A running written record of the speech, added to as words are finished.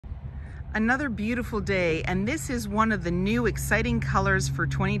Another beautiful day, and this is one of the new exciting colors for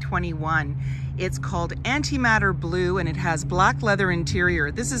 2021. It's called Antimatter Blue and it has black leather interior.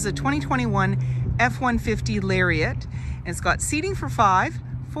 This is a 2021 F-150 LARIAT and it's got seating for 5,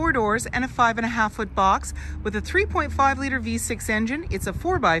 4 doors and a 5.5 foot box with a 3.5 liter V6 engine. It's a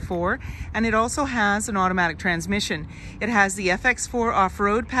 4x4 and it also has an automatic transmission. It has the FX4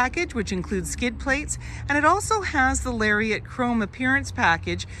 off-road package, which includes skid plates, and it also has the LARIAT Chrome appearance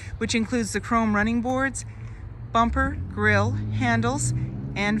package, which includes the chrome running boards, bumper, grille, handles,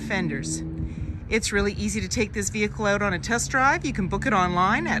 and fenders. It's really easy to take this vehicle out on a test drive. You can book it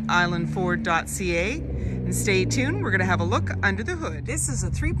online at islandford.ca. And stay tuned, we're going to have a look under the hood. This is a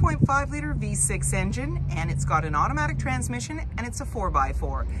 3.5 liter V6 engine and it's got an automatic transmission and it's a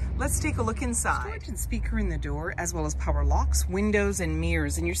 4x4. Let's take a look inside. Storage and speaker in the door, as well as power locks, windows and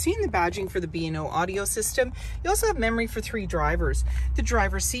mirrors. And you're seeing the badging for the B&O audio system. You also have memory for 3 drivers. The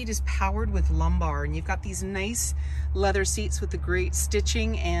driver's seat is powered with lumbar and you've got these nice leather seats with the great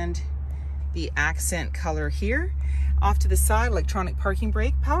stitching and the accent color here. Off to the side, electronic parking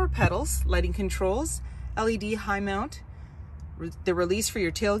brake, power pedals, lighting controls, LED high mount, the release for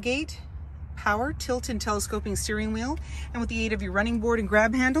your tailgate, power, tilt and telescoping steering wheel, and with the aid of your running board and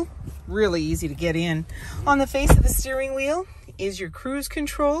grab handle, really easy to get in. On the face of the steering wheel is your cruise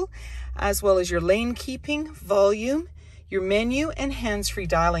control, as well as your lane keeping, volume, your menu, and hands-free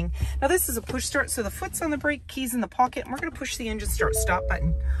dialing. Now this is a push start, so the foot's on the brake, keys in the pocket, and we're going to push the engine start stop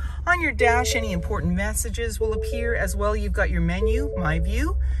button. On your dash, any important messages will appear. As well, you've got your menu, my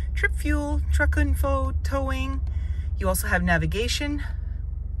view, trip fuel, truck info, towing. You also have navigation,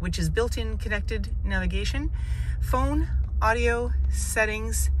 which is built-in connected navigation, phone, audio,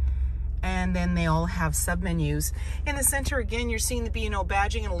 settings, and then they all have sub-menus. In the center, again, you're seeing the B&O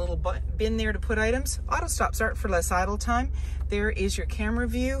badging and a little bin there to put items. Auto stop start for less idle time. There is your camera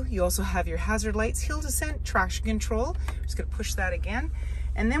view. You also have your hazard lights, hill descent, traction control. I'm just gonna push that again.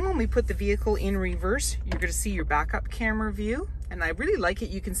 And then when we put the vehicle in reverse, you're going to see your backup camera view. And I really like it.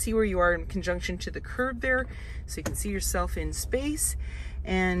 You can see where you are in conjunction to the curb there. So you can see yourself in space.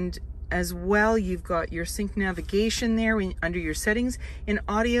 And as well, you've got your sync navigation there under your settings. In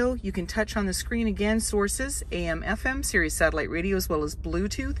audio, you can touch on the screen again, sources, AM, FM, Sirius satellite radio, as well as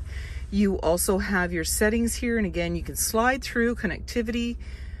Bluetooth. You also have your settings here. And again, you can slide through connectivity,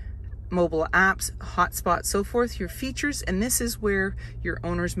 mobile apps, hotspot, so forth, your features, and this is where your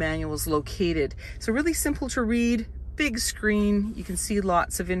owner's manual is located. So really simple to read, big screen, you can see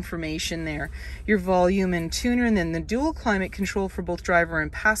lots of information there. Your volume and tuner, and then the dual climate control for both driver and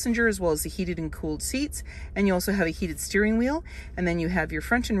passenger, as well as the heated and cooled seats. And you also have a heated steering wheel, and then you have your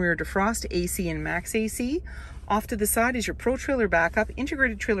front and rear defrost, AC and max AC. Off to the side is your Pro Trailer backup,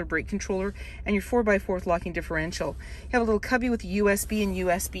 integrated trailer brake controller, and your 4x4 locking differential. You have a little cubby with USB and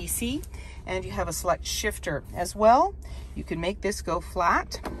USB-C, and you have a select shifter. As well, you can make this go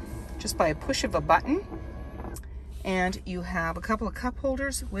flat just by a push of a button. And you have a couple of cup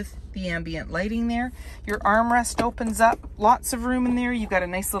holders with the ambient lighting there. Your armrest opens up, lots of room in there. You've got a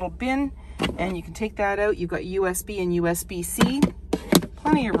nice little bin, and you can take that out. You've got USB and USB-C,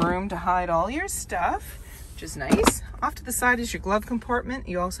 plenty of room to hide all your stuff, which is nice. Off to the side is your glove compartment.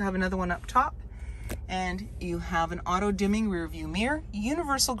 You also have another one up top, and you have an auto dimming rear view mirror,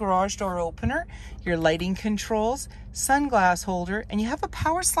 universal garage door opener, your lighting controls, sunglass holder, and you have a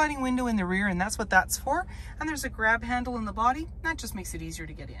power sliding window in the rear, and that's what that's for. And there's a grab handle in the body. That just makes it easier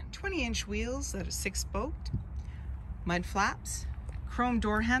to get in. 20-inch wheels that are 6-spoked, mud flaps, chrome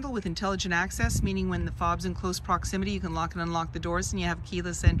door handle with intelligent access, meaning when the fob's in close proximity, you can lock and unlock the doors, and you have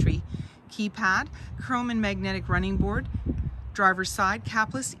keyless entry keypad, chrome and magnetic running board, driver's side,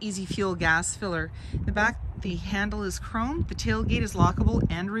 capless, easy fuel gas filler. In the back, the handle is chrome, the tailgate is lockable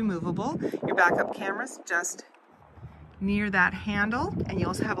and removable. Your backup camera's just near that handle, and you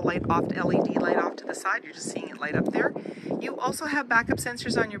also have a light off, LED light off to the side. You're just seeing it light up there. You also have backup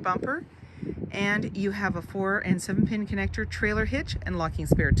sensors on your bumper, and you have a 4 and 7-pin connector trailer hitch and locking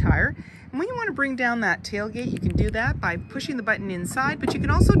spare tire. And when you want to bring down that tailgate, you can do that by pushing the button inside, but you can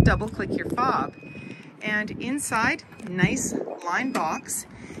also double click your fob. And inside, nice line box,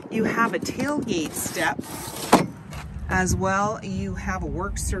 you have a tailgate step. As well, you have a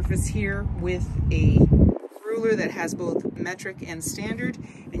work surface here with a ruler that has both metric and standard,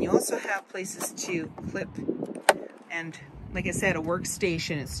 and you also have places to clip and, like I said, a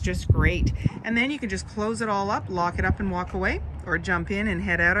workstation. It's just great. And then you can just close it all up, lock it up and walk away, or jump in and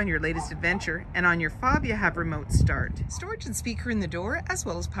head out on your latest adventure. And on your fob, you have remote start. Storage and speaker in the door, as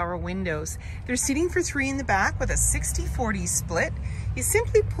well as power windows. There's seating for 3 in the back with a 60-40 split. You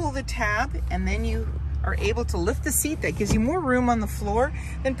simply pull the tab and then you are able to lift the seat. That gives you more room on the floor.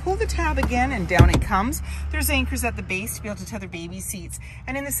 Then pull the tab again and down it comes. There's anchors at the base to be able to tether baby seats.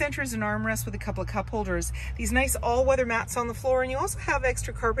 And in the center is an armrest with a couple of cup holders. These nice all-weather mats on the floor, and you also have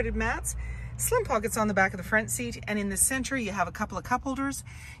extra carpeted mats. Slim pockets on the back of the front seat, and in the center you have a couple of cup holders,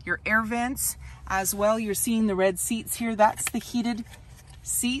 your air vents as well. You're seeing the red seats here. That's the heated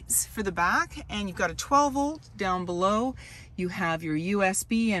seats for the back, and you've got a 12 volt down below. You have your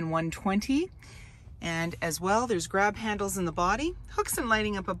USB and 120, and as well there's grab handles in the body, hooks and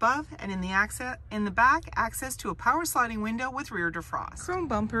lighting up above, and in the back access to a power sliding window with rear defrost. Chrome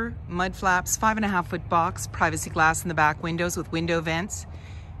bumper, mud flaps, 5.5 foot box, privacy glass in the back windows with window vents,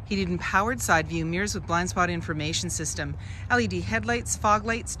 heated and powered side view mirrors with blind spot information system, LED headlights, fog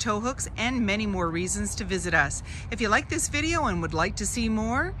lights, tow hooks, and many more reasons to visit us. If you like this video and would like to see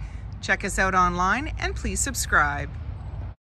more, check us out online and please subscribe.